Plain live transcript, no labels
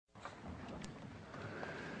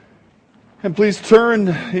And please turn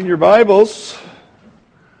in your Bibles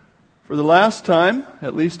for the last time,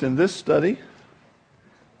 at least in this study,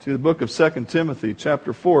 to the book of 2 Timothy,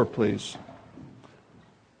 chapter 4, please.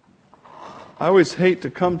 I always hate to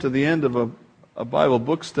come to the end of a Bible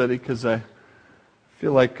book study because I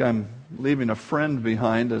feel like I'm leaving a friend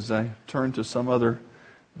behind as I turn to some other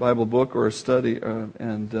Bible book or a study,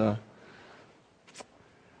 and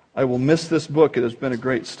I will miss this book. It has been a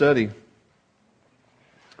great study.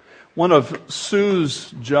 One of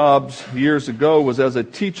Sue's jobs years ago was as a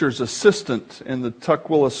teacher's assistant in the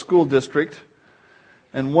Tukwila School District.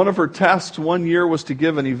 And one of her tasks one year was to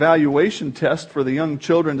give an evaluation test for the young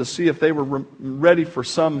children to see if they were ready for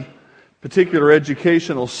some particular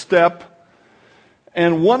educational step.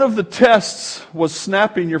 And one of the tests was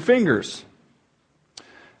snapping your fingers.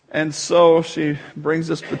 And so she brings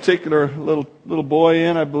this particular little boy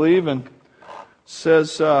in, I believe, and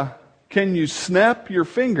says, "Can you snap your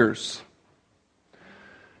fingers?"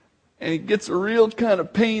 And he gets a real kind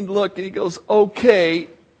of pained look, and he goes, "Okay."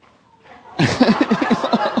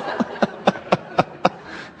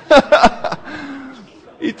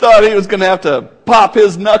 He thought he was going to have to pop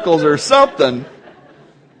his knuckles or something.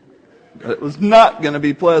 It was not going to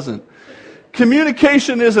be pleasant.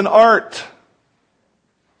 Communication is an art.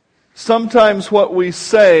 Sometimes what we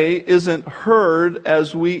say isn't heard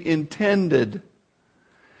as we intended.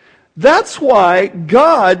 That's why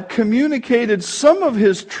God communicated some of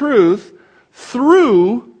His truth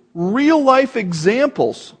through real-life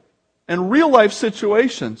examples and real-life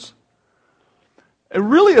situations.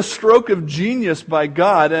 Really a stroke of genius by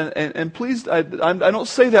God, and please, I don't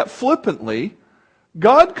say that flippantly.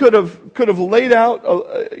 God could have laid out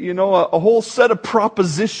a whole set of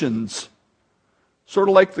propositions, sort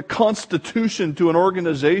of like the Constitution to an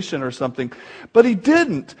organization or something. But He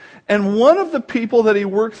didn't. And one of the people that He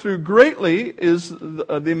worked through greatly is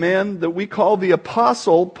the man that we call the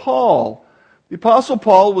Apostle Paul. The Apostle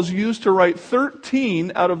Paul was used to write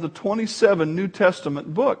 13 out of the 27 New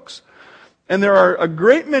Testament books. And there are a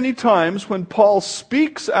great many times when Paul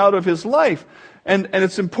speaks out of his life. And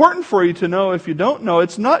it's important for you to know, if you don't know,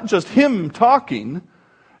 it's not just him talking.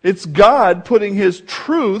 It's God putting His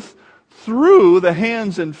truth through the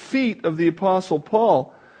hands and feet of the Apostle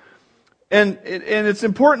Paul. And it's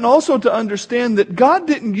important also to understand that God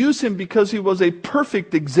didn't use him because he was a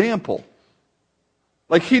perfect example.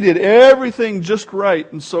 Like he did everything just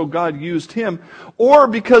right, and so God used him. Or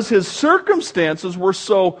because his circumstances were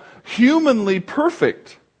so humanly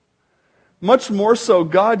perfect. Much more so,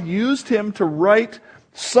 God used him to write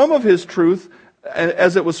some of His truth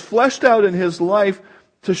as it was fleshed out in his life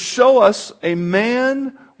to show us a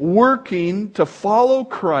man working to follow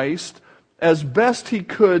Christ as best he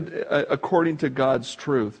could according to God's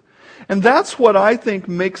truth. And that's what I think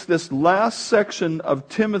makes this last section of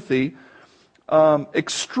Timothy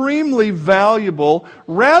extremely valuable,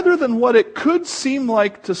 rather than what it could seem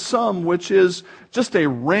like to some, which is just a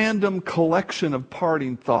random collection of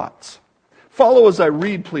parting thoughts. Follow as I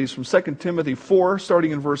read, please, from 2 Timothy 4,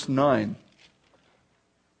 starting in verse 9.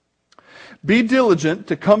 "Be diligent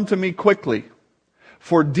to come to me quickly,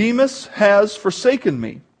 for Demas has forsaken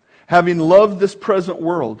me, having loved this present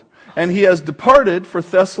world, and he has departed for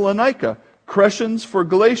Thessalonica, Crescens for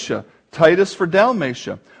Galatia, Titus for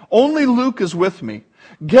Dalmatia. Only Luke is with me.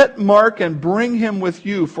 Get Mark and bring him with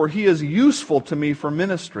you, for he is useful to me for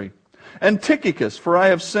ministry. And Tychicus, for I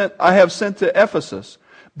have sent to Ephesus.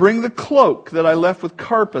 Bring the cloak that I left with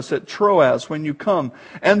Carpus at Troas when you come,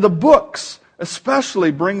 and the books, especially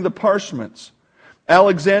bring the parchments.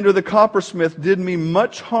 Alexander the coppersmith did me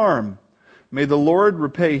much harm. May the Lord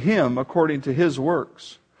repay him according to his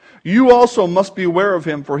works. You also must be aware of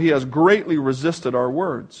him, for he has greatly resisted our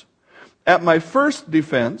words. At my first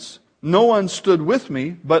defense, no one stood with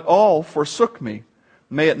me, but all forsook me.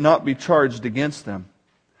 May it not be charged against them.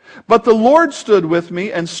 But the Lord stood with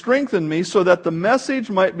me and strengthened me, so that the message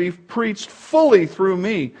might be preached fully through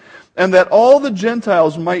me, and that all the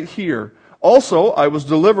Gentiles might hear. Also, I was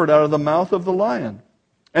delivered out of the mouth of the lion.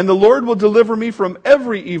 And the Lord will deliver me from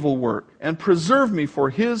every evil work, and preserve me for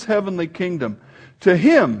His heavenly kingdom. To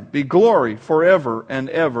Him be glory forever and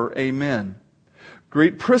ever. Amen.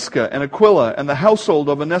 Greet Prisca and Aquila and the household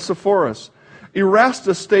of Onesiphorus.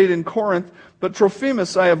 Erastus stayed in Corinth, but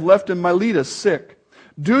Trophimus I have left in Miletus sick.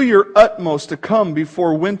 Do your utmost to come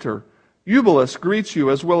before winter. Eubulus greets you,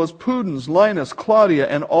 as well as Pudens, Linus, Claudia,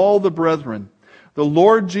 and all the brethren. The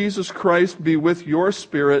Lord Jesus Christ be with your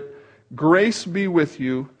spirit. Grace be with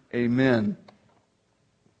you. Amen."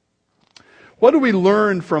 What do we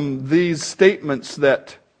learn from these statements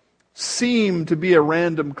that seem to be a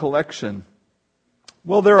random collection?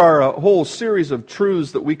 Well, there are a whole series of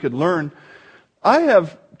truths that we could learn. I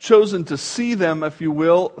have chosen to see them, if you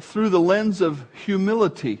will, through the lens of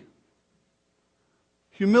humility.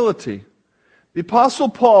 Humility. The Apostle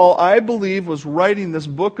Paul, I believe, was writing this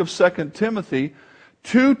book of 2 Timothy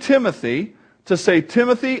to Timothy to say,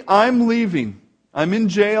 Timothy, I'm leaving. I'm in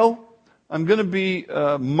jail. I'm going to be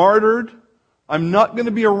martyred. I'm not going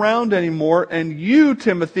to be around anymore. And you,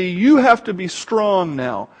 Timothy, you have to be strong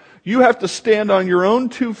now. You have to stand on your own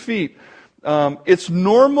 2 feet. It's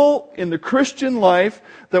normal in the Christian life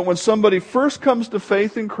that when somebody first comes to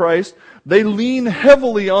faith in Christ, they lean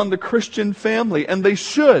heavily on the Christian family, and they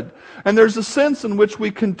should. And there's a sense in which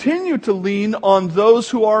we continue to lean on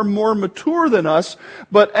those who are more mature than us.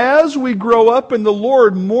 But as we grow up in the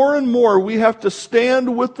Lord, more and more we have to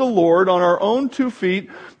stand with the Lord on our own 2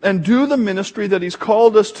 feet and do the ministry that He's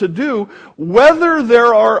called us to do, whether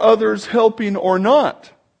there are others helping or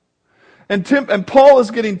not. And Paul is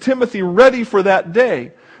getting Timothy ready for that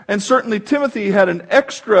day. And certainly Timothy had an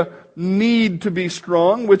extra need to be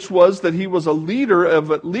strong, which was that he was a leader of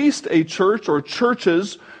at least a church or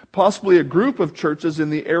churches, possibly a group of churches in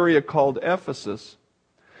the area called Ephesus.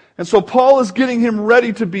 And so Paul is getting him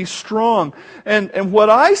ready to be strong. And what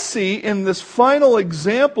I see in this final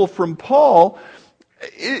example from Paul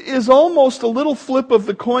is almost a little flip of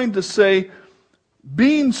the coin to say,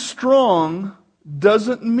 being strong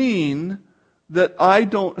doesn't mean that I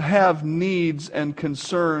don't have needs and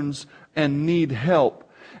concerns and need help.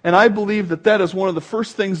 And I believe that that is one of the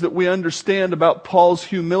first things that we understand about Paul's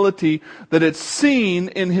humility, that it's seen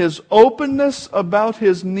in his openness about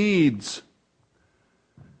his needs.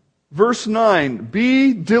 Verse 9,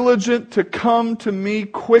 be diligent to come to me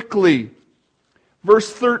quickly.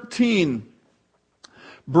 Verse 13,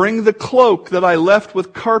 bring the cloak that I left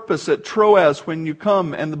with Carpus at Troas when you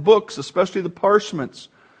come, and the books, especially the parchments.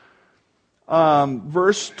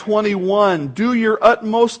 Verse 21, do your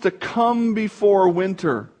utmost to come before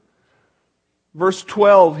winter. Verse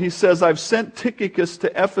 12, he says, I've sent Tychicus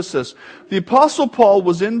to Ephesus. The Apostle Paul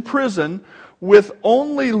was in prison with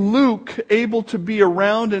only Luke able to be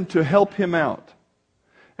around and to help him out.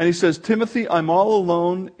 And he says, Timothy, I'm all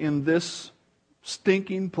alone in this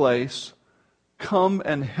stinking place. Come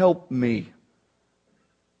and help me.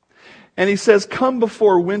 And he says, come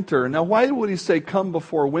before winter. Now, why would he say come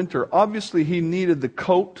before winter? Obviously, he needed the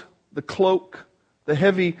coat, the cloak.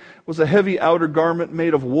 Was a heavy outer garment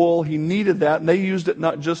made of wool. He needed that, and they used it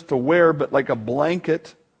not just to wear, but like a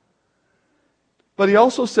blanket. But he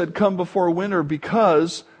also said come before winter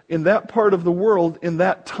because in that part of the world, in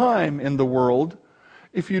that time in the world,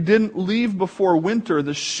 if you didn't leave before winter,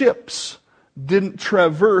 the ships didn't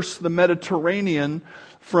traverse the Mediterranean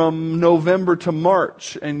from November to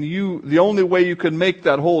March. And the only way you could make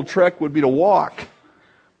that whole trek would be to walk.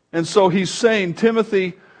 And so he's saying,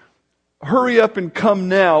 Timothy, hurry up and come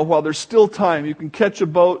now while there's still time. You can catch a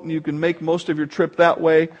boat and you can make most of your trip that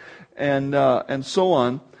way, and so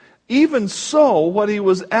on. Even so, what he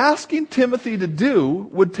was asking Timothy to do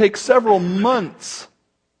would take several months.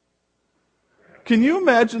 Can you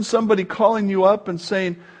imagine somebody calling you up and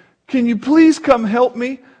saying, can you please come help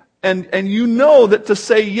me? And you know that to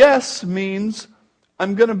say yes means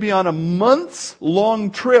I'm going to be on a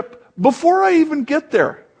months-long trip before I even get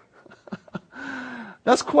there.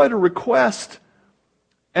 That's quite a request.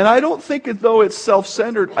 And I don't think it, though it's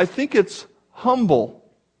self-centered, I think it's humble.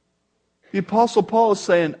 The Apostle Paul is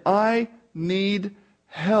saying, I need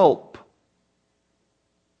help.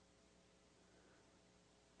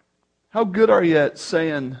 How good are you at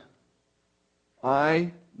saying,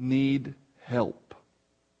 I need help?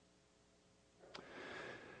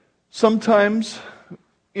 Sometimes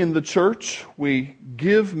in the church we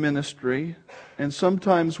give ministry, and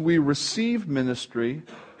sometimes we receive ministry.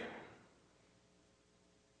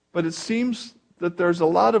 But it seems that there's a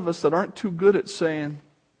lot of us that aren't too good at saying,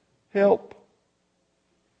 help.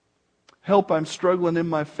 Help, I'm struggling in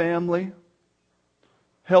my family.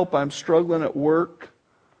 Help, I'm struggling at work.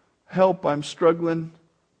 Help, I'm struggling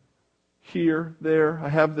here, there. I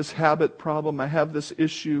have this habit problem. I have this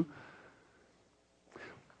issue.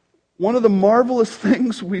 One of the marvelous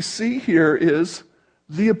things we see here is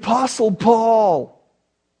the Apostle Paul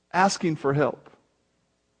asking for help.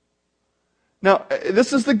 Now,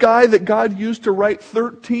 this is the guy that God used to write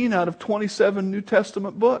 13 out of 27 New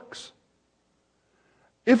Testament books.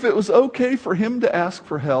 If it was okay for him to ask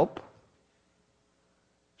for help,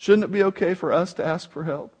 shouldn't it be okay for us to ask for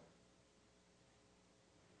help?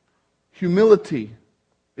 Humility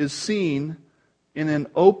is seen in an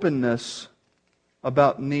openness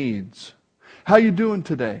about needs. How you doing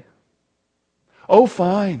today? Oh,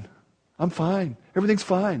 fine. I'm fine. Everything's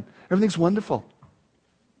fine. Everything's wonderful.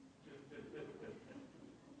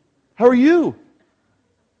 How are you?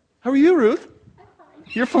 How are you, Ruth?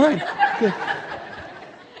 You're fine. Good.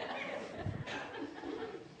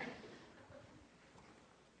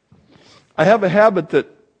 I have a habit that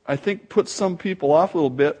I think puts some people off a little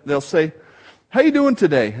bit. They'll say, how you doing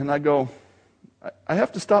today? And I go, I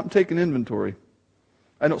have to stop and take an inventory.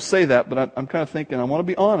 I don't say that, but I'm kind of thinking, I want to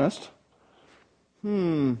be honest.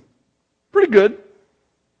 Pretty good.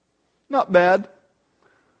 Not bad. A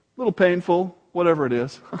little painful, whatever it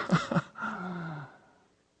is.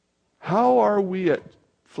 How are we at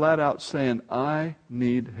flat out saying, I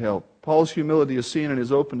need help? Paul's humility is seen in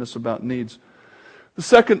his openness about needs. The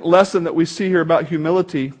second lesson that we see here about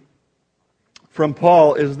humility from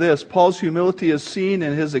Paul is this. Paul's humility is seen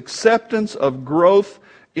in his acceptance of growth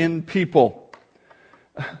in people.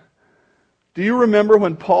 Do you remember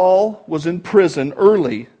when Paul was in prison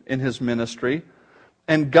early in his ministry,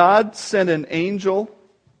 and God sent an angel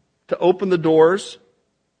to open the doors?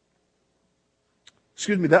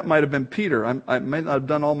 Excuse me, that might have been Peter. I might not have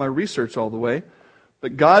done all my research all the way.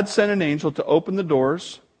 But God sent an angel to open the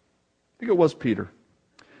doors. I think it was Peter.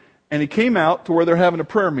 And he came out to where they're having a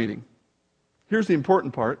prayer meeting. Here's the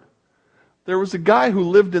important part. There was a guy who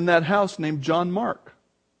lived in that house named John Mark.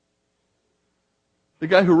 The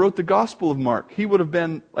guy who wrote the Gospel of Mark. He would have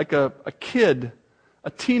been like a kid, a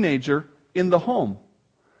teenager in the home.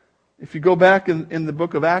 If you go back in the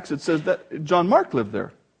book of Acts, it says that John Mark lived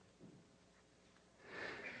there.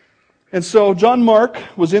 And so John Mark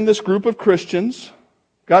was in this group of Christians,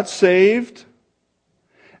 got saved,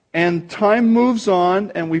 and time moves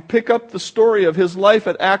on, and we pick up the story of his life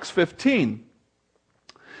at Acts 15.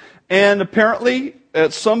 And apparently,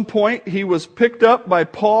 at some point, he was picked up by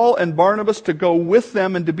Paul and Barnabas to go with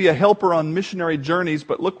them and to be a helper on missionary journeys.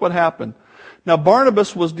 But look what happened. Now,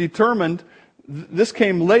 Barnabas was determined, this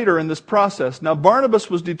came later in this process. Now, Barnabas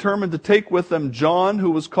was determined to take with them John,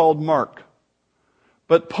 who was called Mark.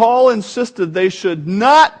 But Paul insisted they should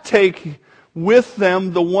not take with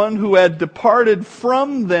them the one who had departed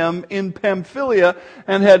from them in Pamphylia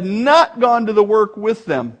and had not gone to the work with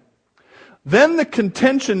them. Then the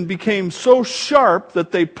contention became so sharp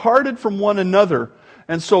that they parted from one another.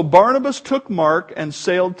 And so Barnabas took Mark and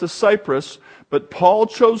sailed to Cyprus, but Paul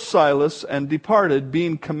chose Silas and departed,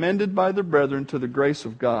 being commended by the brethren to the grace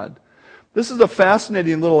of God. This is a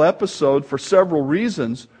fascinating little episode for several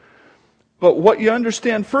reasons. But what you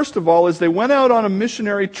understand, first of all, is they went out on a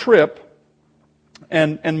missionary trip,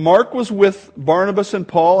 and Mark was with Barnabas and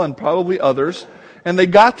Paul and probably others, and they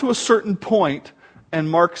got to a certain point, and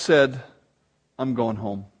Mark said, I'm going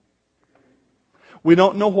home. We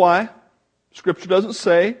don't know why. Scripture doesn't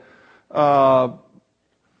say.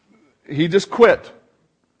 He just quit.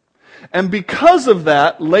 And because of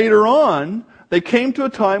that, later on, they came to a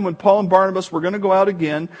time when Paul and Barnabas were going to go out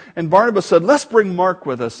again, and Barnabas said, let's bring Mark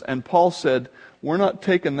with us. And Paul said, we're not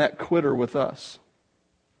taking that quitter with us.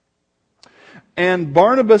 And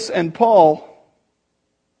Barnabas and Paul,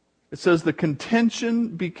 it says the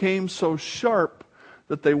contention became so sharp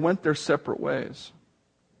that they went their separate ways.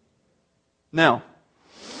 Now,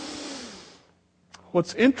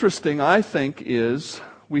 what's interesting, I think, is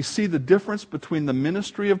we see the difference between the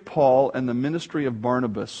ministry of Paul and the ministry of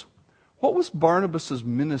Barnabas. What was Barnabas'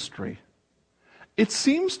 ministry? It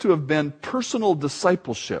seems to have been personal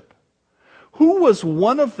discipleship. Who was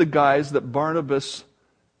one of the guys that Barnabas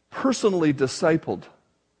personally discipled?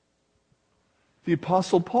 The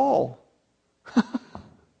Apostle Paul.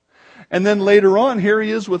 And then later on, here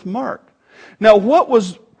he is with Mark. Now, what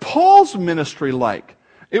was Paul's ministry like?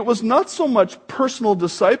 It was not so much personal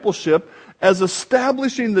discipleship as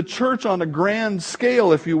establishing the church on a grand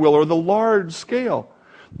scale, if you will, or the large scale.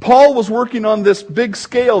 Paul was working on this big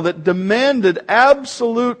scale that demanded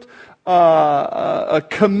absolute a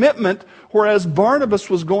commitment, whereas Barnabas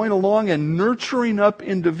was going along and nurturing up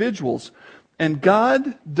individuals. And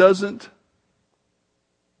God doesn't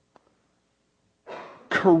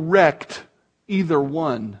correct either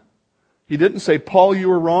one. He didn't say, Paul, you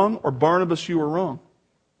were wrong, or Barnabas, you were wrong.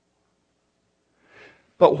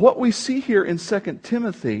 But what we see here in 2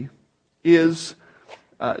 Timothy is,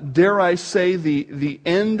 dare I say, the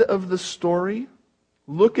end of the story.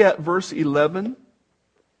 Look at verse 11.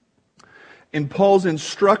 In Paul's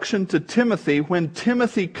instruction to Timothy, when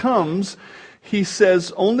Timothy comes, he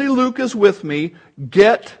says, only Luke is with me.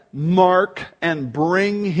 Get Mark and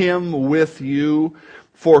bring him with you,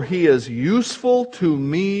 for he is useful to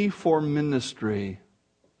me for ministry.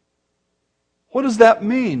 What does that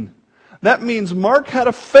mean? That means Mark had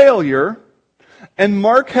a failure, and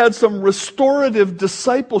Mark had some restorative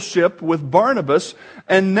discipleship with Barnabas,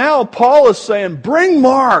 and now Paul is saying, bring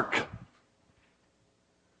Mark.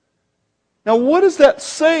 Now, what does that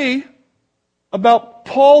say about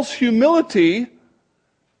Paul's humility,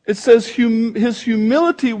 it says his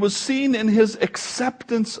humility was seen in his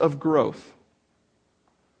acceptance of growth.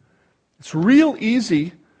 It's real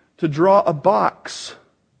easy to draw a box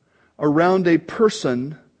around a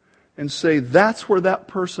person and say, that's where that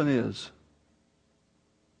person is.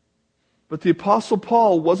 But the Apostle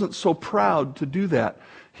Paul wasn't so proud to do that.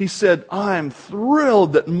 He said, I'm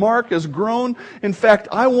thrilled that Mark has grown. In fact,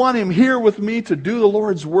 I want him here with me to do the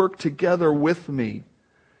Lord's work together with me.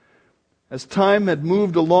 As time had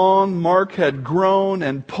moved along, Mark had grown,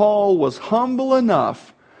 and Paul was humble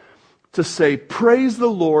enough to say, praise the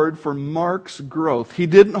Lord for Mark's growth. He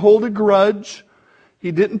didn't hold a grudge.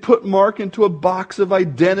 He didn't put Mark into a box of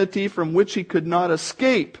identity from which he could not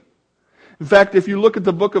escape. In fact, if you look at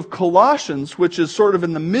the book of Colossians, which is sort of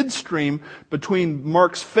in the midstream between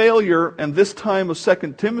Mark's failure and this time of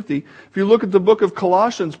 2 Timothy, if you look at the book of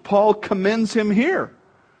Colossians, Paul commends him here.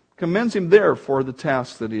 Commends him there for the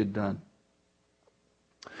task that he had done.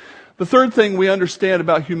 The third thing we understand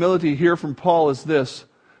about humility here from Paul is this.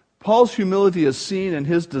 Paul's humility is seen in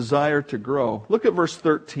his desire to grow. Look at verse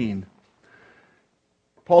 13.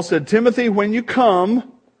 Paul said, Timothy, when you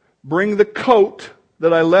come, bring the coat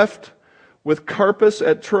that I left with Carpus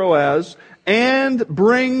at Troas, and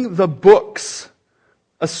bring the books,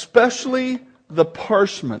 especially the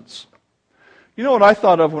parchments. You know what I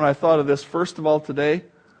thought of when I thought of this, first of all, today?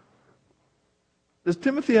 Does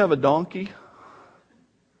Timothy have a donkey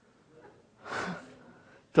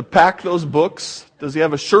to pack those books? Does he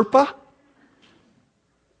have a Sherpa?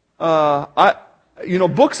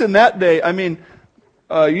 Books in that day,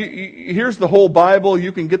 here's the whole Bible.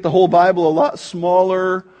 You can get the whole Bible a lot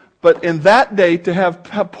smaller. But in that day, to have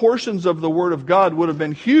portions of the Word of God would have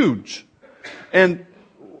been huge. And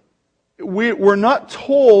we're not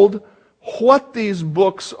told what these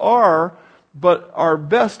books are, but our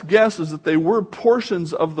best guess is that they were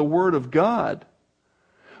portions of the Word of God.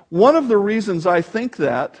 One of the reasons I think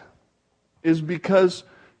that is because,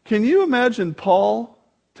 can you imagine Paul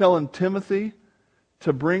telling Timothy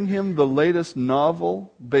to bring him the latest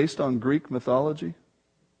novel based on Greek mythology?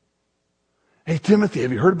 Hey, Timothy,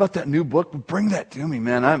 have you heard about that new book? Bring that to me,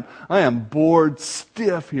 man. I am bored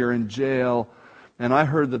stiff here in jail, and I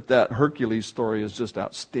heard that Hercules story is just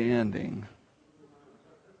outstanding.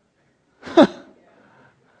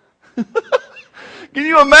 Can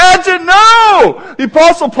you imagine? No! The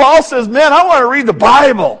Apostle Paul says, man, I want to read the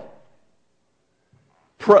Bible.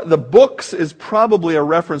 The books is probably a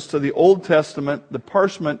reference to the Old Testament. The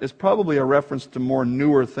parchment is probably a reference to more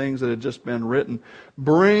newer things that had just been written.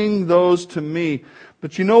 Bring those to me.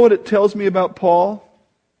 But you know what it tells me about Paul?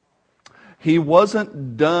 He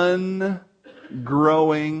wasn't done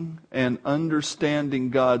growing and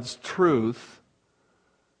understanding God's truth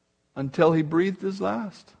until he breathed his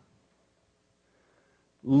last.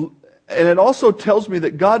 And it also tells me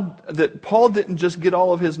that Paul didn't just get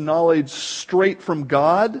all of his knowledge straight from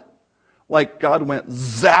God, like God went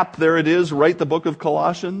zap, there it is, write the book of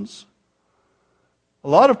Colossians. A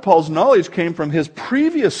lot of Paul's knowledge came from his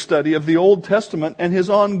previous study of the Old Testament and his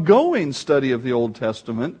ongoing study of the Old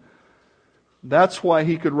Testament. That's why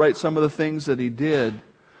he could write some of the things that he did.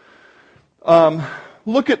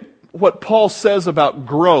 Look at what Paul says about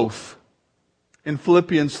growth in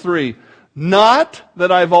Philippians 3. Not that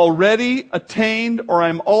I've already attained or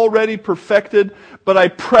I'm already perfected, but I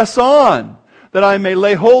press on, that I may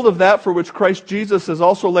lay hold of that for which Christ Jesus has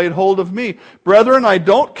also laid hold of me. Brethren, I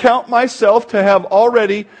don't count myself to have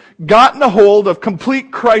already gotten a hold of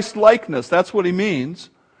complete Christ-likeness. That's what he means.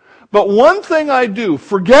 But one thing I do,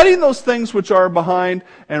 forgetting those things which are behind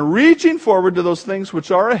and reaching forward to those things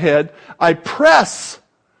which are ahead, I press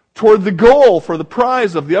toward the goal for the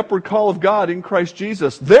prize of the upward call of God in Christ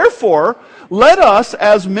Jesus. Therefore, let us,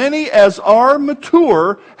 as many as are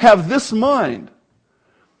mature, have this mind.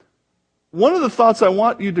 One of the thoughts I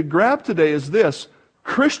want you to grab today is this.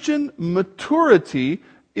 Christian maturity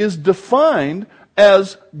is defined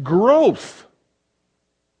as growth.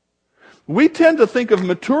 We tend to think of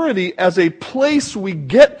maturity as a place we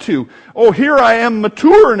get to. Oh, here I am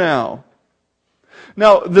mature now.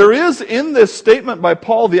 Now, there is in this statement by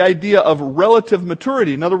Paul the idea of relative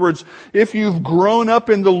maturity. In other words, if you've grown up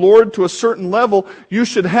in the Lord to a certain level, you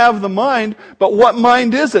should have the mind. But what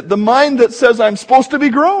mind is it? The mind that says, I'm supposed to be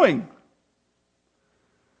growing.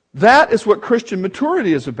 That is what Christian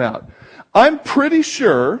maturity is about. I'm pretty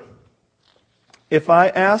sure if I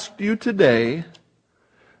asked you today,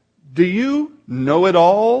 do you know it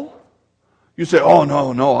all? You say, oh,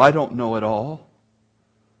 no, I don't know it all.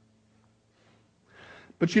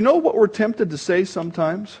 But you know what we're tempted to say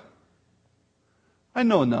sometimes? I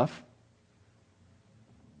know enough.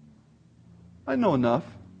 I know enough.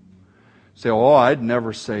 Say, oh, I'd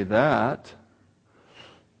never say that.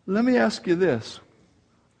 Let me ask you this.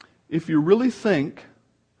 If you really think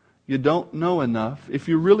you don't know enough, if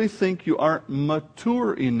you really think you aren't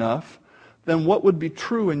mature enough, then what would be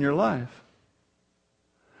true in your life?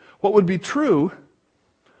 What would be true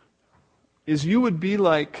is you would be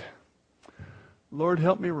like, Lord,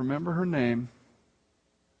 help me remember her name.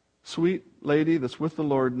 Sweet lady that's with the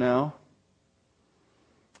Lord now.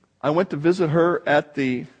 I went to visit her at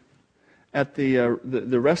the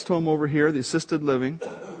rest home over here, the assisted living.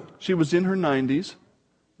 She was in her 90s.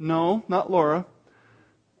 No, not Laura.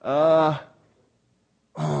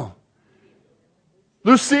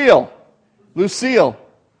 Lucille.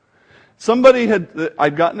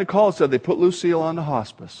 I'd gotten a call that said they put Lucille on the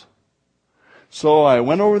hospice. So I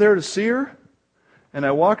went over there to see her, and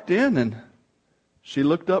I walked in, and she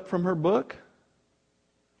looked up from her book.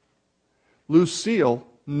 Lucille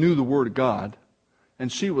knew the Word of God,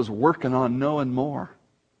 and she was working on knowing more.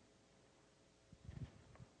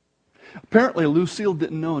 Apparently, Lucille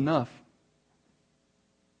didn't know enough.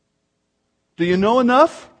 Do you know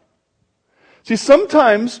enough? See,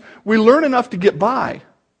 sometimes we learn enough to get by.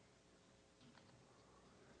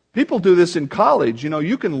 People do this in college.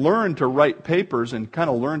 You can learn to write papers and kind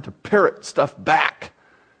of learn to parrot stuff back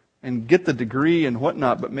and get the degree and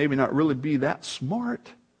whatnot, but maybe not really be that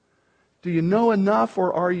smart. Do you know enough,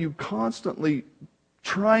 or are you constantly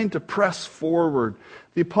trying to press forward?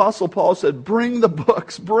 The Apostle Paul said, bring the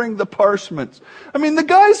books, bring the parchments. I mean, the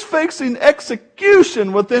guy's facing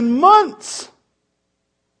execution within months.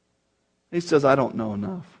 He says, I don't know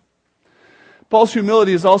enough. Paul's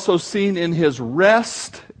humility is also seen in his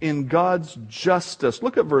rest in God's justice.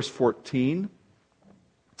 Look at verse 14.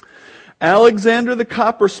 Alexander the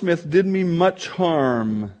coppersmith did me much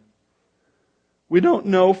harm. We don't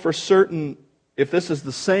know for certain if this is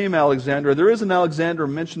the same Alexander. There is an Alexander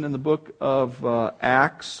mentioned in the book of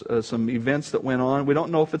Acts, some events that went on. We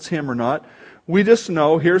don't know if it's him or not. We just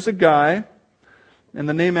know here's a guy, and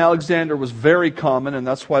the name Alexander was very common, and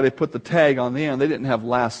that's why they put the tag on the end. They didn't have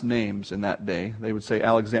last names in that day. They would say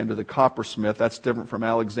Alexander the coppersmith. That's different from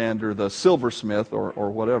Alexander the silversmith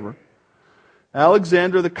or whatever.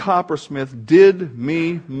 Alexander the coppersmith did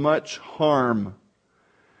me much harm.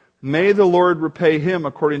 May the Lord repay him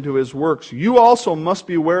according to his works. You also must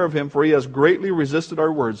be aware of him, for he has greatly resisted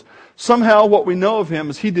our words. Somehow what we know of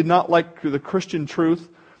him is he did not like the Christian truth.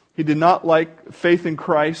 He did not like faith in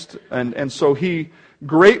Christ, and so he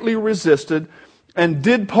greatly resisted and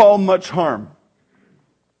did Paul much harm.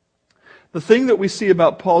 The thing that we see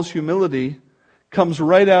about Paul's humility comes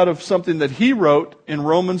right out of something that he wrote in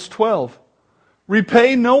Romans 12.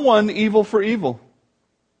 Repay no one evil for evil.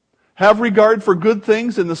 Have regard for good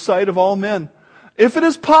things in the sight of all men. If it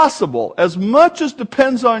is possible, as much as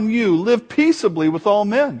depends on you, live peaceably with all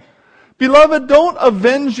men. Beloved, don't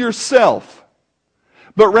avenge yourself,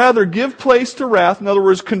 but rather give place to wrath. In other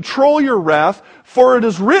words, control your wrath, for it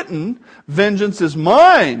is written, vengeance is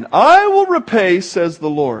mine, I will repay, says the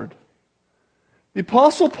Lord. The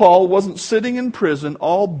Apostle Paul wasn't sitting in prison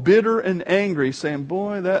all bitter and angry, saying,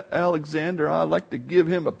 boy, that Alexander, I'd like to give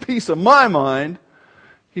him a piece of my mind.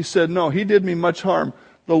 He said, no, he did me much harm.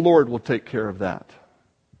 The Lord will take care of that.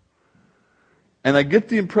 And I get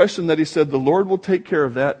the impression that he said, the Lord will take care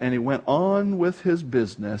of that, and he went on with his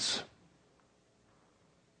business.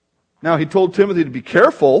 Now, he told Timothy to be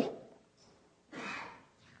careful.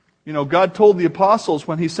 God told the apostles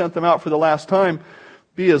when he sent them out for the last time,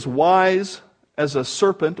 be as wise as a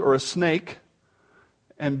serpent or a snake,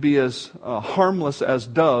 and be as harmless as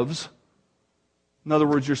doves. In other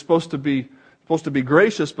words, you're supposed to be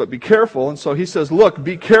gracious, but be careful. And so he says, look,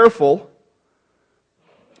 be careful.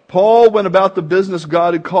 Paul went about the business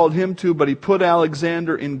God had called him to, but he put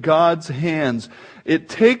Alexander in God's hands. It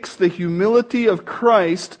takes the humility of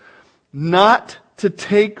Christ not to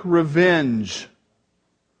take revenge.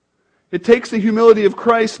 It takes the humility of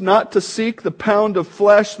Christ not to seek the pound of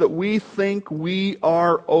flesh that we think we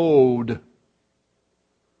are owed.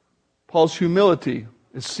 Paul's humility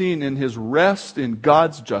is seen in his rest in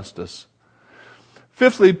God's justice.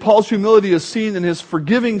 Fifthly, Paul's humility is seen in his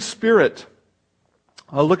forgiving spirit.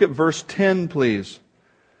 I'll look at verse 10, please.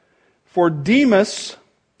 For Demas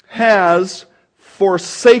has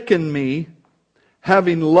forsaken me,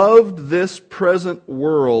 having loved this present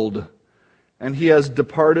world, and he has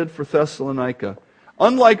departed for Thessalonica.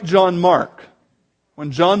 Unlike John Mark,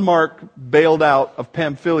 when John Mark bailed out of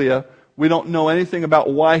Pamphylia, we don't know anything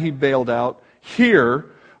about why he bailed out. Here,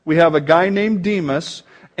 we have a guy named Demas,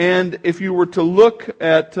 and if you were to look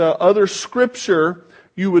at other Scripture,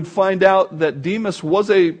 you would find out that Demas was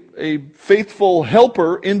a faithful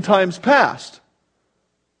helper in times past.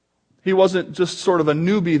 He wasn't just sort of a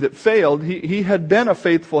newbie that failed. He had been a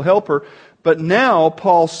faithful helper. But now,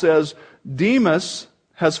 Paul says, Demas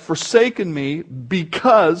has forsaken me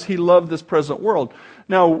because he loved this present world.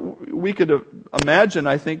 Now, we could imagine,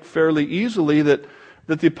 I think, fairly easily that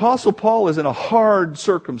the Apostle Paul is in a hard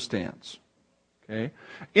circumstance. Okay?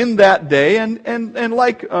 In that day, and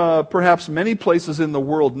like perhaps many places in the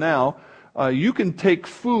world now, you can take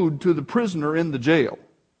food to the prisoner in the jail.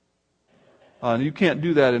 You can't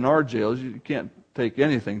do that in our jails. You can't take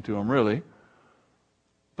anything to them, really.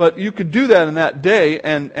 But you could do that in that day,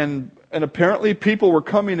 and apparently people were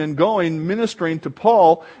coming and going, ministering to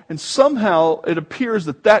Paul, and somehow it appears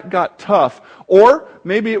that got tough. Or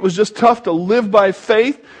maybe it was just tough to live by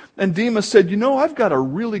faith, and Demas said, I've got a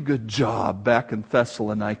really good job back in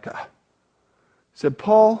Thessalonica. He said,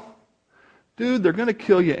 Paul, dude, they're going to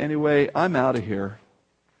kill you anyway. I'm out of here.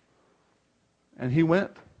 And he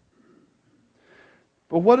went.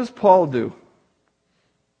 But what does Paul do?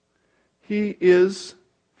 He is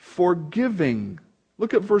forgiving.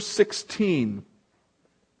 Look at verse 16.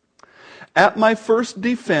 At my first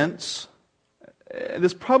defense,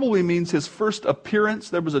 this probably means his first appearance.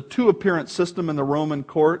 There was a two-appearance system in the Roman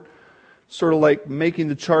court, sort of like making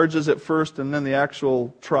the charges at first and then the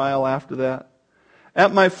actual trial after that.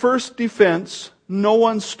 At my first defense, no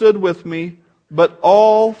one stood with me, but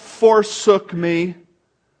all forsook me.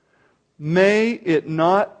 May it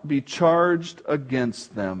not be charged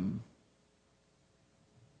against them.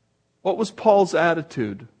 What was Paul's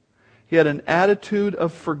attitude? He had an attitude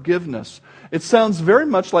of forgiveness. It sounds very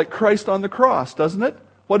much like Christ on the cross, doesn't it?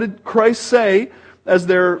 What did Christ say as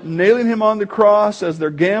they're nailing him on the cross, as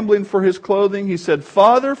they're gambling for his clothing? He said,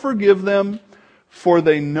 Father, forgive them, for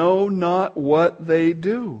they know not what they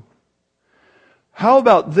do. How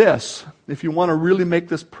about this, if you want to really make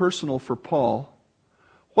this personal for Paul?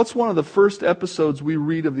 What's one of the first episodes we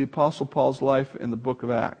read of the Apostle Paul's life in the book of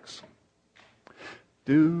Acts?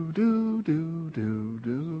 Do, do, do, do,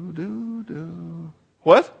 do, do, do.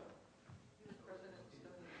 What?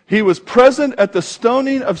 He was present at the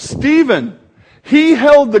stoning of Stephen. He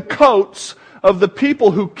held the coats of the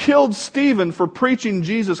people who killed Stephen for preaching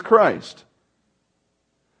Jesus Christ.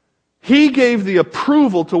 He gave the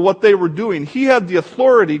approval to what they were doing. He had the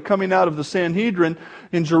authority coming out of the Sanhedrin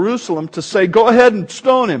in Jerusalem to say, go ahead and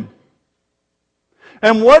stone him.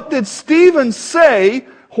 And what did Stephen say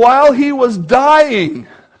while he was dying?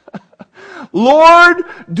 Lord,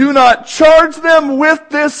 do not charge them with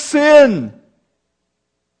this sin.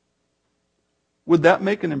 Would that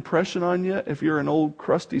make an impression on you if you're an old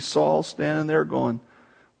crusty Saul standing there going,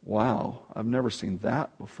 wow, I've never seen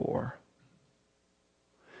that before?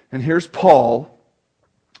 And here's Paul,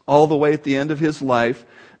 all the way at the end of his life.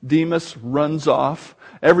 Demas runs off.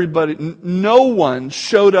 No one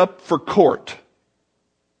showed up for court.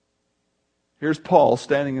 Here's Paul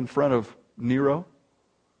standing in front of Nero,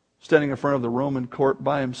 standing in front of the Roman court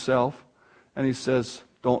by himself, and he says,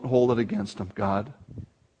 don't hold it against him, God.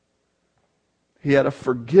 He had a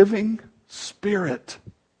forgiving spirit.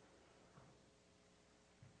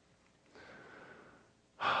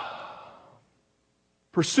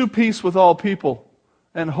 Pursue peace with all people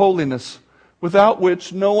and holiness, without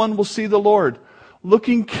which no one will see the Lord.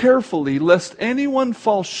 Looking carefully, lest anyone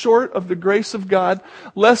fall short of the grace of God,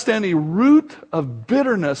 lest any root of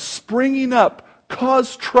bitterness springing up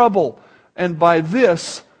cause trouble, and by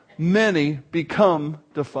this many become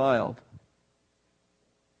defiled.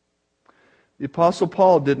 The Apostle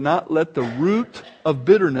Paul did not let the root of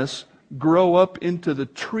bitterness grow up into the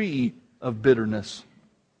tree of bitterness.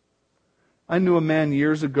 I knew a man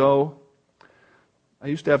years ago. I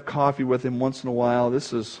used to have coffee with him once in a while.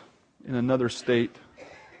 This is in another state,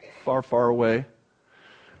 far, far away.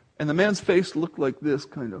 And the man's face looked like this,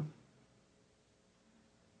 kind of.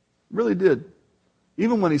 Really did.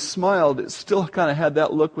 Even when he smiled, it still kind of had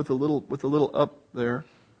that look with a little up there.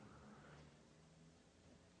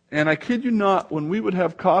 And I kid you not, when we would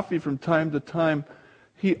have coffee from time to time,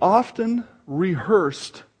 he often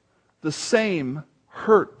rehearsed the same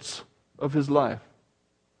hurts of his life.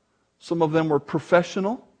 Some of them were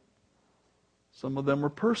professional. Some of them were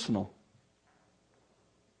personal.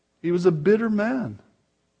 He was a bitter man.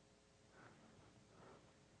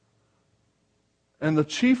 And the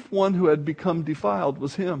chief one who had become defiled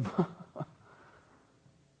was him.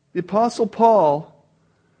 The Apostle Paul,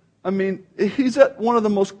 he's at one of the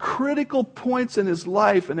most critical points in his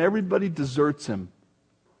life, and everybody deserts him.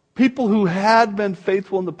 People who had been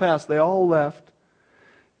faithful in the past, they all left.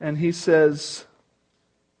 And he says,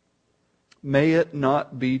 may it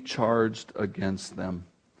not be charged against them.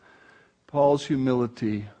 Paul's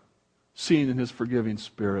humility seen in his forgiving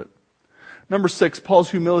spirit. Number 6,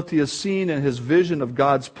 Paul's humility is seen in his vision of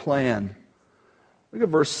God's plan. Look at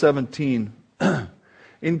verse 17.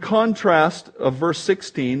 In contrast of verse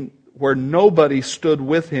 16, where nobody stood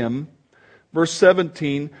with him, verse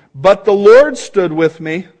 17, but the Lord stood with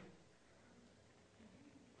me.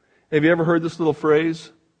 Have you ever heard this little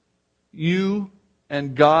phrase? You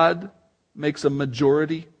and God makes a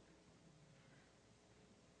majority.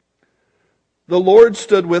 The Lord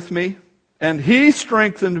stood with me, and He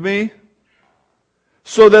strengthened me,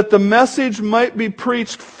 so that the message might be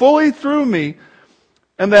preached fully through me,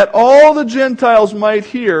 and that all the Gentiles might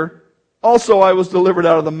hear. Also I was delivered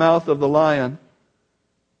out of the mouth of the lion,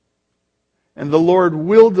 and the Lord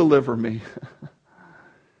will deliver me.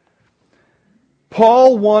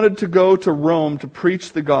 Paul wanted to go to Rome to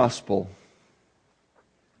preach the gospel,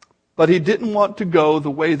 but he didn't want to go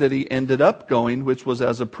the way that he ended up going, which was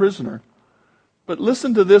as a prisoner. But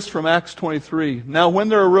listen to this from Acts 23. Now when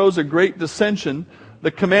there arose a great dissension,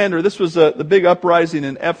 the commander, this was the big uprising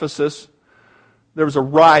in Ephesus, there was a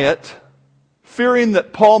riot. Fearing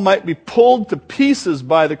that Paul might be pulled to pieces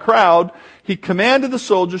by the crowd, he commanded the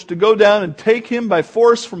soldiers to go down and take him by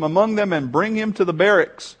force from among them and bring him to the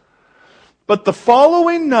barracks. But the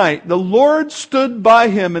following night the Lord stood by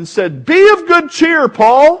him and said, "Be of good cheer,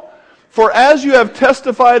 Paul, for as you have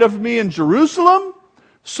testified of me in Jerusalem,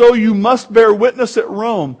 so you must bear witness at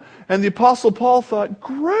Rome." And the Apostle Paul thought,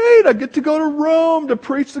 great, I get to go to Rome to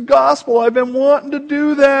preach the gospel. I've been wanting to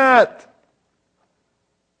do that.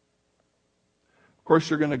 Of course,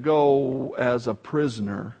 you're going to go as a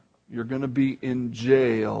prisoner. You're going to be in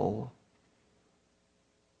jail.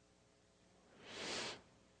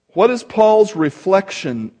 What is Paul's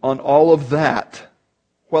reflection on all of that?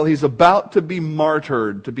 While he's about to be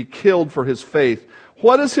martyred, to be killed for his faith.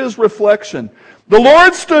 What is his reflection? The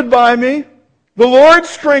Lord stood by me. The Lord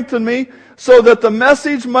strengthened me so that the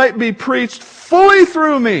message might be preached fully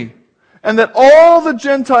through me and that all the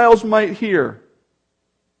Gentiles might hear.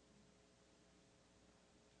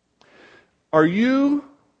 Are you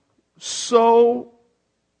so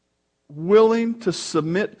willing to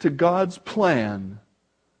submit to God's plan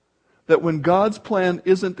that when God's plan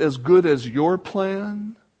isn't as good as your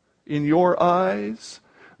plan in your eyes,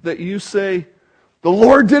 that you say, the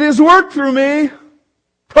Lord did His work through me.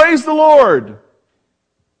 Praise the Lord.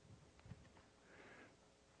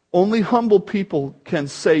 Only humble people can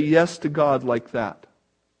say yes to God like that.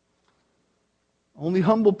 Only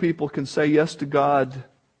humble people can say yes to God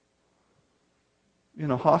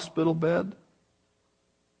in a hospital bed,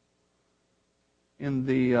 in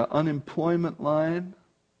the unemployment line.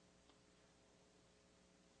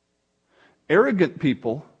 Arrogant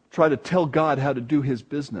people try to tell God how to do His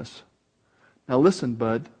business. Now listen,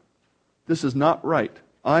 bud, this is not right.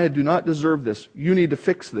 I do not deserve this. You need to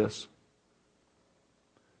fix this.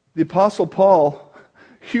 The Apostle Paul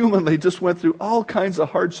humanly just went through all kinds of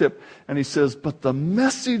hardship, and he says, but the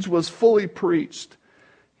message was fully preached.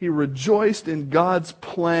 He rejoiced in God's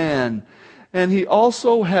plan, and he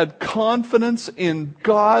also had confidence in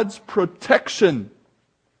God's protection.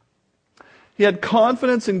 He had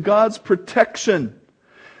confidence in God's protection.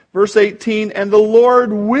 Verse 18, and the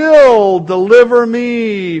Lord will deliver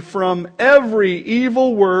me from every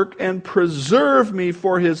evil work and preserve me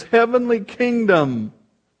for His heavenly kingdom.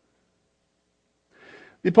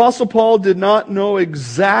 The Apostle Paul did not know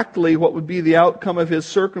exactly what would be the outcome of his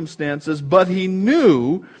circumstances, but he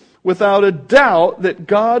knew without a doubt that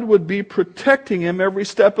God would be protecting him every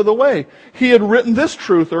step of the way. He had written this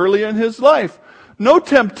truth early in his life. No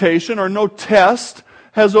temptation or no test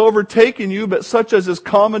has overtaken you, but such as is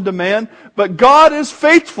common to man. But God is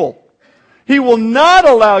faithful. He will not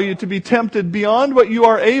allow you to be tempted beyond what you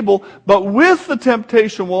are able, but with the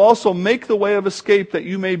temptation will also make the way of escape that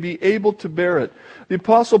you may be able to bear it. The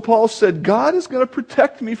Apostle Paul said, God is going to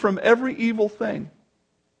protect me from every evil thing.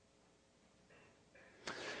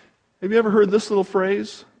 Have you ever heard this little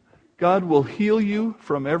phrase? God will heal you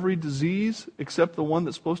from every disease except the one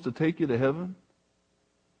that's supposed to take you to heaven.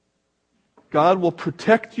 God will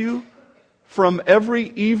protect you from every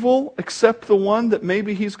evil except the one that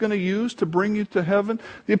maybe He's going to use to bring you to heaven.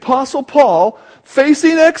 The Apostle Paul,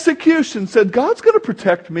 facing execution, said, God's going to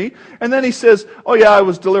protect me. And then he says, oh yeah, I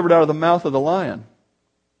was delivered out of the mouth of the lion.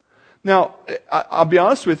 Now, I'll be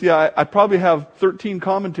honest with you, I probably have 13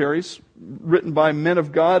 commentaries written by men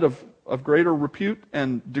of God of greater repute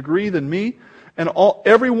and degree than me, and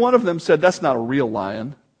every one of them said, that's not a real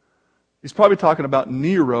lion. He's probably talking about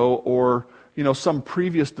Nero or some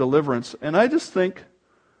previous deliverance. And I just think,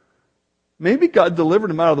 maybe God delivered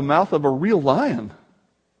him out of the mouth of a real lion.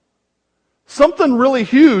 Something really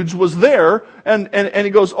huge was there, and he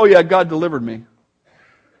goes, oh yeah, God delivered me.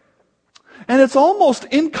 And it's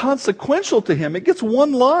almost inconsequential to him. It gets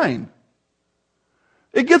one line.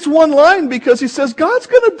 It gets one line because he says, God's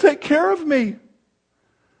going to take care of me.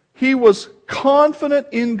 He was confident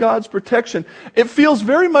in God's protection. It feels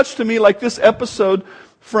very much to me like this episode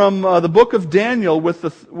from the book of Daniel with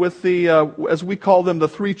the as we call them, the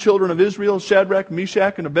three children of Israel, Shadrach,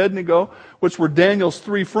 Meshach, and Abednego, which were Daniel's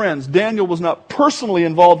three friends. Daniel was not personally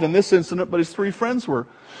involved in this incident, but his three friends were.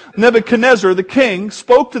 Nebuchadnezzar, the king,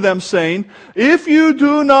 spoke to them saying, if you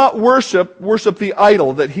do not worship the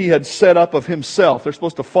idol that he had set up of himself. They're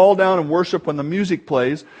supposed to fall down and worship when the music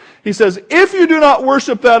plays. He says, if you do not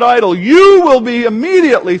worship that idol, you will be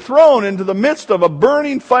immediately thrown into the midst of a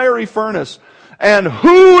burning fiery furnace. And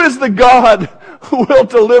who is the God who will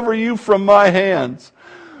deliver you from my hands?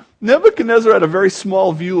 Nebuchadnezzar had a very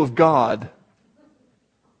small view of God. In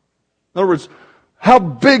other words, how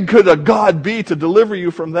big could a God be to deliver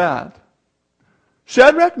you from that?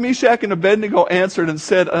 Shadrach, Meshach, and Abednego answered and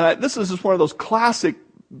said, this is just one of those classic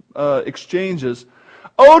exchanges.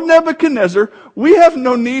 O Nebuchadnezzar, we have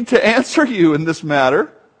no need to answer you in this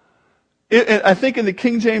matter. I think in the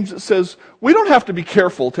King James it says, we don't have to be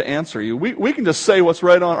careful to answer you. We can just say what's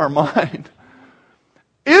right on our mind.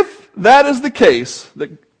 If that is the case,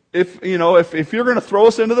 that if you're going to throw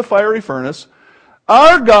us into the fiery furnace,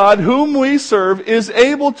 our God, whom we serve, is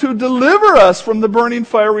able to deliver us from the burning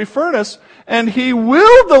fiery furnace, and He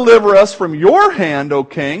will deliver us from your hand, O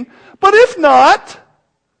King. But if not,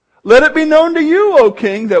 let it be known to you, O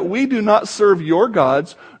King, that we do not serve your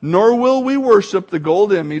gods, nor will we worship the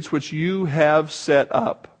gold image which you have set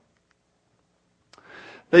up.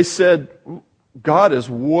 They said, God is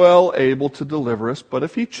well able to deliver us, but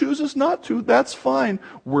if He chooses not to, that's fine.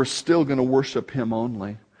 We're still going to worship Him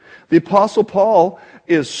only. The Apostle Paul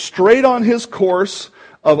is straight on his course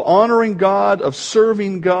of honoring God, of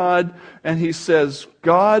serving God, and he says,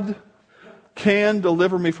 God can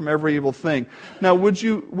deliver me from every evil thing. Now, would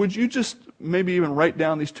you just maybe even write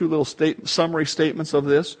down these two little summary statements of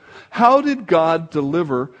this? How did God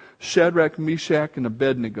deliver Shadrach, Meshach, and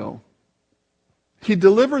Abednego? He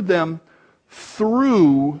delivered them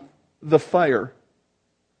through the fire.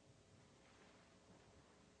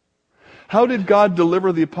 How did God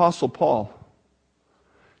deliver the Apostle Paul?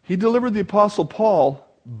 He delivered the Apostle Paul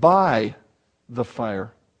by the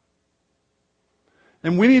fire.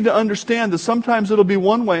 And we need to understand that sometimes it'll be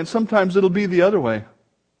one way and sometimes it'll be the other way.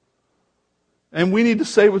 And we need to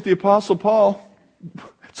say with the Apostle Paul,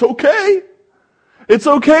 it's okay. It's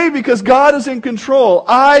okay because God is in control.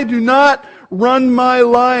 I do not run my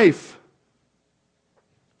life.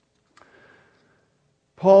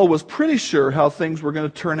 Paul was pretty sure how things were going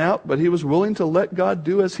to turn out, but he was willing to let God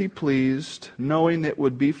do as He pleased, knowing it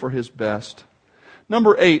would be for his best.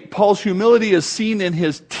 Number 8, Paul's humility is seen in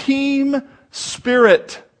his team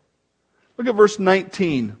spirit. Look at verse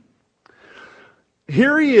 19.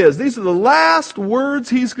 Here he is. These are the last words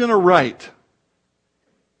he's going to write.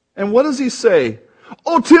 And what does he say?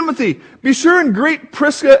 Oh, Timothy, be sure and greet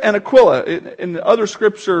Prisca and Aquila. In the other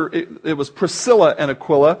scripture, it was Priscilla and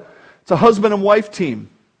Aquila. It's a husband and wife team.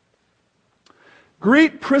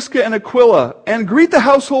 Greet Prisca and Aquila, and greet the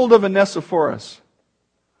household of Onesiphorus.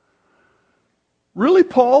 Really,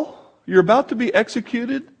 Paul? You're about to be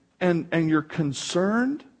executed, and you're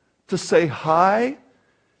concerned to say hi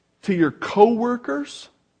to your co-workers?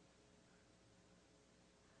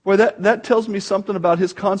 Boy, that tells me something about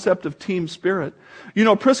his concept of team spirit. You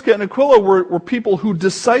know, Prisca and Aquila were people who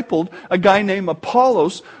discipled a guy named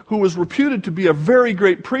Apollos, who was reputed to be a very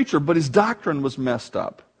great preacher, but his doctrine was messed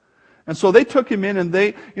up. And so they took him in, and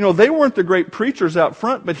they weren't the great preachers out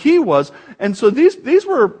front, but he was. And so these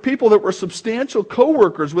were people that were substantial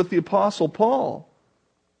co-workers with the Apostle Paul.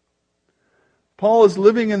 Paul is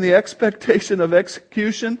living in the expectation of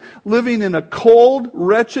execution, living in a cold,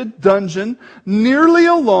 wretched dungeon, nearly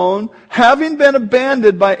alone, having been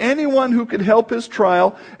abandoned by anyone who could help his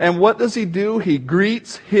trial. And what does he do? He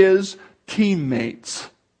greets his teammates.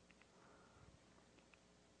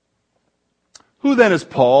 Who then is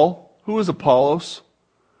Paul? Who is Apollos?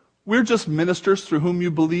 We're just ministers through whom you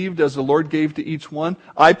believed as the Lord gave to each one.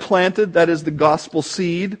 I planted, that is the gospel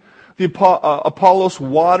seed. The Apollos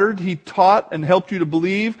watered, he taught and helped you to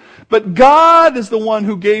believe. But God is the one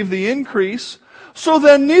who gave the increase. So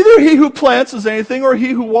then neither he who plants is anything or he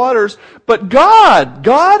who waters, but God.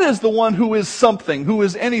 God is the one who is something, who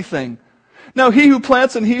is anything. Now he who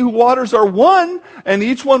plants and he who waters are one, and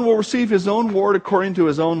each one will receive his own reward according to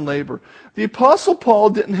his own labor. The Apostle Paul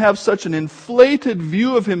didn't have such an inflated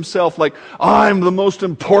view of himself, like, I'm the most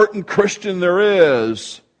important Christian there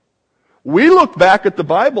is. We look back at the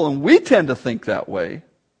Bible and we tend to think that way.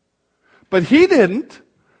 But he didn't.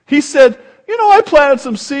 He said, I planted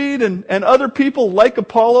some seed and other people like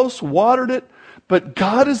Apollos watered it, but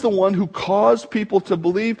God is the one who caused people to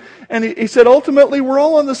believe. And he said, ultimately, we're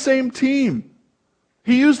all on the same team.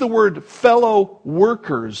 He used the word fellow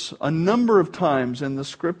workers a number of times in the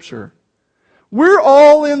Scripture. We're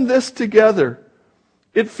all in this together.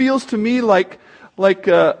 It feels to me like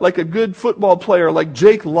a good football player like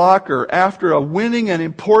Jake Locker after a winning and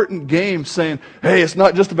important game saying, hey, it's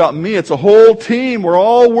not just about me, it's a whole team. We're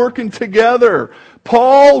all working together.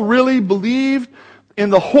 Paul really believed in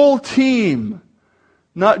the whole team,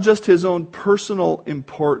 not just his own personal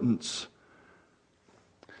importance.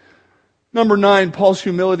 Number 9, Paul's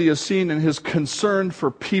humility is seen in his concern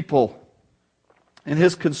for people. In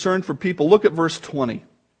his concern for people. Look at verse 20.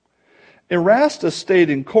 Erastus stayed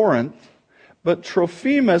in Corinth, but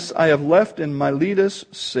Trophimus I have left in Miletus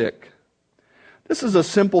sick. This is a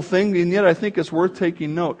simple thing, and yet I think it's worth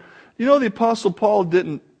taking note. The Apostle Paul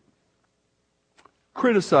didn't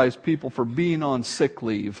criticize people for being on sick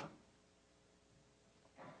leave.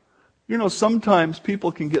 Sometimes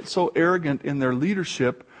people can get so arrogant in their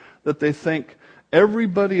leadership that they think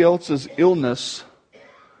everybody else's illness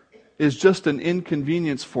is just an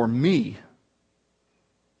inconvenience for me.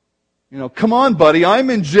 Come on, buddy, I'm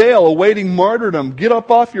in jail awaiting martyrdom. Get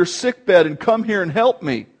up off your sickbed and come here and help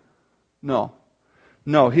me. No.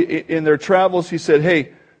 In their travels, he said,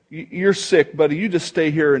 hey, you're sick, buddy. You just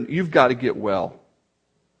stay here and you've got to get well.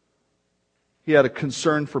 He had a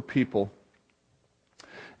concern for people.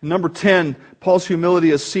 Number 10, Paul's humility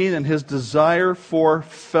is seen in his desire for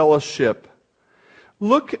fellowship.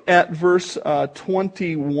 Look at verse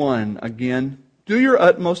 21 again. Do your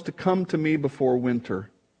utmost to come to me before winter.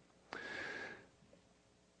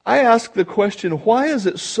 I ask the question, why is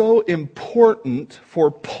it so important for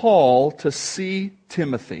Paul to see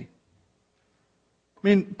Timothy?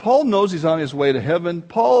 Paul knows he's on his way to heaven.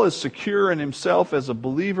 Paul is secure in himself as a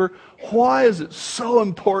believer. Why is it so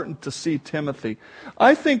important to see Timothy?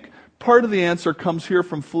 I think part of the answer comes here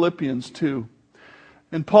from Philippians 2.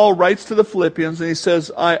 And Paul writes to the Philippians and he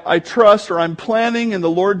says, I trust, or I'm planning in the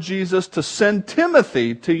Lord Jesus to send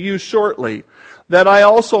Timothy to you shortly, that I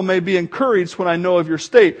also may be encouraged when I know of your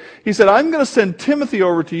state. He said, I'm going to send Timothy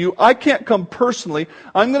over to you. I can't come personally.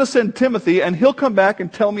 I'm going to send Timothy, and he'll come back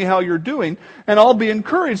and tell me how you're doing, and I'll be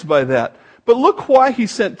encouraged by that. But look why he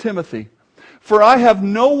sent Timothy. For I have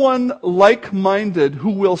no one like-minded who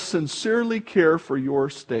will sincerely care for your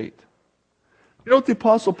state. You know what the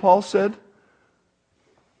Apostle Paul said?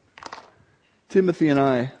 Timothy and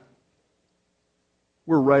I,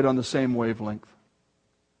 we're right on the same wavelength.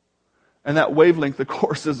 And that wavelength, of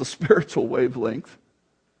course, is a spiritual wavelength.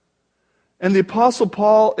 And the Apostle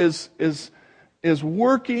Paul is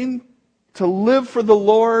working to live for the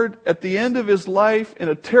Lord at the end of his life in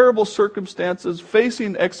a terrible circumstances,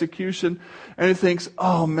 facing execution. And he thinks,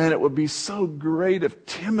 oh man, it would be so great if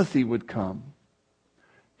Timothy would come.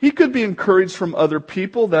 He could be encouraged from other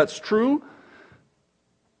people, that's true.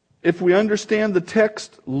 If we understand the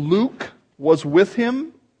text, Luke was with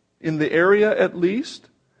him in the area at least.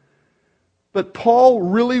 But Paul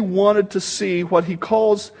really wanted to see what he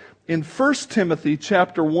calls in 1 Timothy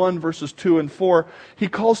chapter 1, verses 2 and 4, he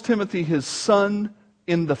calls Timothy his son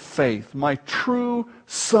in the faith, my true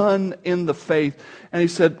son in the faith. And he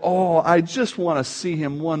said, oh, I just want to see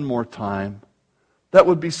him one more time. That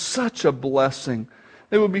would be such a blessing.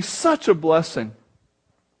 It would be such a blessing.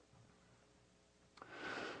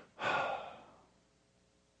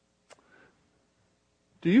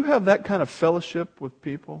 Do you have that kind of fellowship with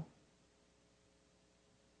people?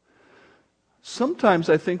 Sometimes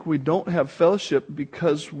I think we don't have fellowship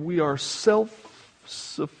because we are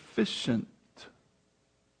self-sufficient,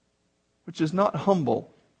 which is not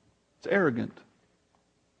humble. It's arrogant.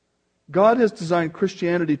 God has designed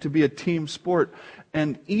Christianity to be a team sport,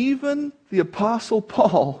 and even the Apostle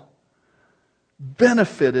Paul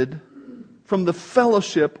benefited from the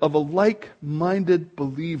fellowship of a like-minded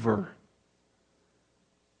believer.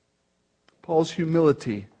 Paul's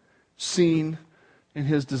humility seen in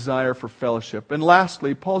his desire for fellowship. And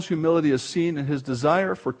lastly, Paul's humility is seen in his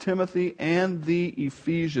desire for Timothy and the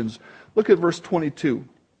Ephesians. Look at verse 22.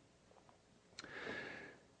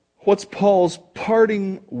 What's Paul's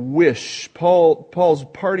parting wish? Paul's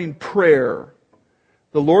parting prayer?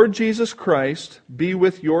 The Lord Jesus Christ be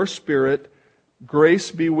with your spirit.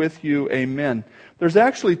 Grace be with you. Amen. There's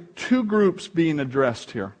actually two groups being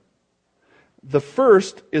addressed here. The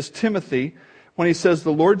first is Timothy. When he says,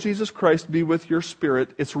 the Lord Jesus Christ be with your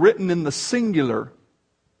spirit, it's written in the singular.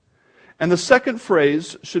 And the second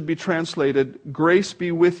phrase should be translated, grace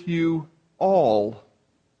be with you all,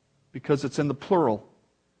 because it's in the plural.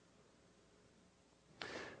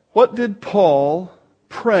 What did Paul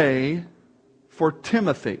pray for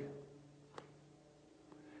Timothy?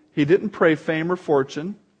 He didn't pray fame or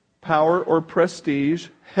fortune, power or prestige,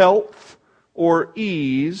 health or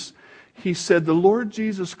ease. He said, the Lord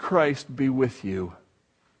Jesus Christ be with you,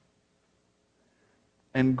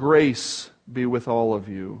 and grace be with all of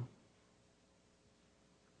you.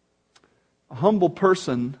 A humble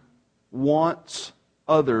person wants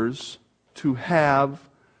others to have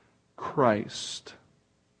Christ.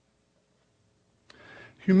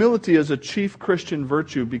 Humility is a chief Christian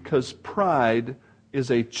virtue because pride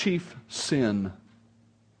is a chief sin.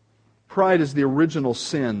 Pride is the original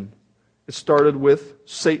sin. It started with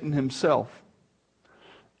Satan himself.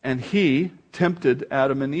 And he tempted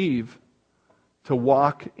Adam and Eve to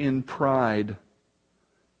walk in pride.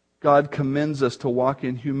 God commends us to walk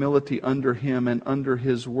in humility under Him and under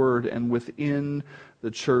His Word and within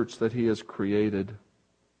the church that He has created.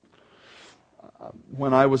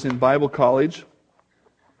 When I was in Bible college,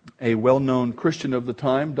 a well-known Christian of the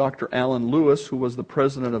time, Dr. Alan Lewis, who was the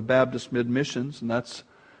president of Baptist Mid-Missions, and that's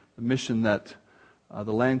the mission that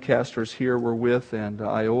the Lancasters here were with, and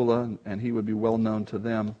Iola, and he would be well known to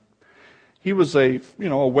them. He was a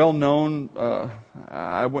well-known,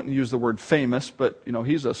 I wouldn't use the word famous, but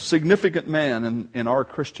he's a significant man in our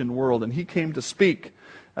Christian world, and he came to speak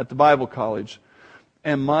at the Bible college.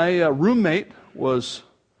 And my roommate was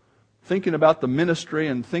thinking about the ministry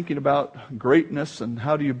and thinking about greatness and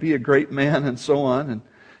how do you be a great man and so on. And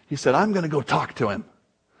he said, I'm going to go talk to him.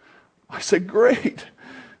 I said, great.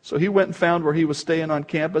 So he went and found where he was staying on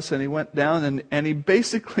campus, and he went down and he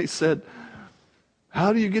basically said,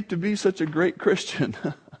 how do you get to be such a great Christian?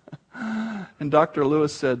 And Dr.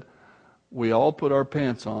 Lewis said, we all put our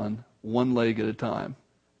pants on one leg at a time.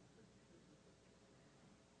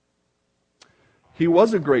 He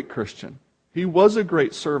was a great Christian. He was a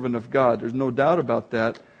great servant of God. There's no doubt about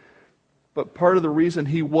that. But part of the reason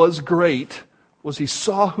he was great was he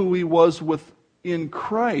saw who he was in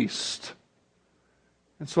Christ.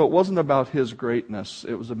 And so it wasn't about his greatness.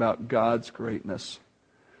 It was about God's greatness.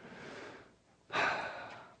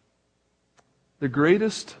 The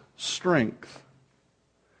greatest strength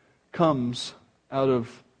comes out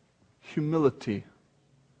of humility,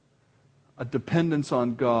 a dependence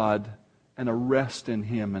on God, and a rest in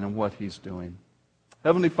Him and in what He's doing.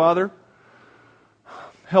 Heavenly Father,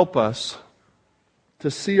 help us to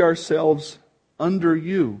see ourselves under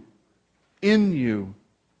You, in You,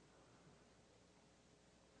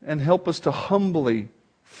 and help us to humbly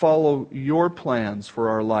follow Your plans for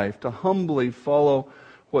our life, to humbly follow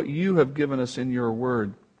what You have given us in Your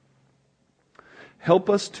Word. Help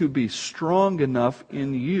us to be strong enough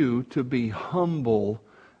in You to be humble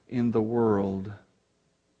in the world.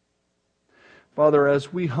 Father,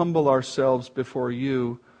 as we humble ourselves before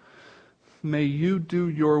You, may You do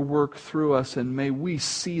Your work through us, and may we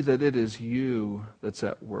see that it is You that's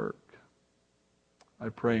at work. I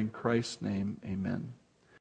pray in Christ's name, amen.